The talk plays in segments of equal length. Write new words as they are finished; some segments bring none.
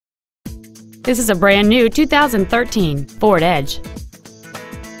This is a brand new 2013 Ford Edge.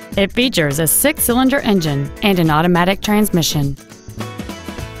 It features a 6-cylinder engine and an automatic transmission.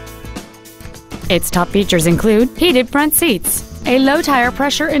 Its top features include heated front seats, a low tire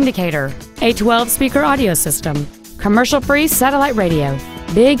pressure indicator, a 12-speaker audio system, commercial-free satellite radio,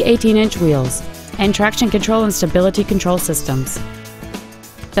 big 18-inch wheels, and traction control and stability control systems.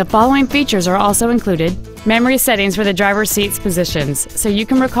 The following features are also included: memory settings for the driver's seat's positions, so you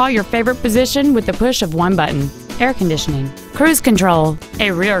can recall your favorite position with the push of one button, air conditioning, cruise control, a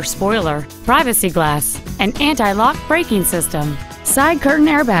rear spoiler, privacy glass, an anti-lock braking system, side curtain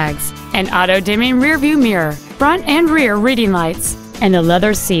airbags, an auto-dimming rear-view mirror, front and rear reading lights, and the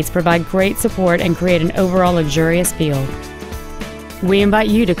leather seats provide great support and create an overall luxurious feel. We invite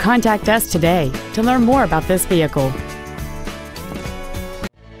you to contact us today to learn more about this vehicle.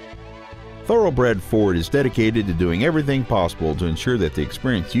 Thoroughbred Ford is dedicated to doing everything possible to ensure that the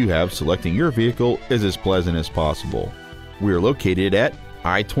experience you have selecting your vehicle is as pleasant as possible. We are located at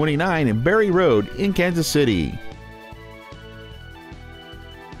I-29 and Berry Road in Kansas City.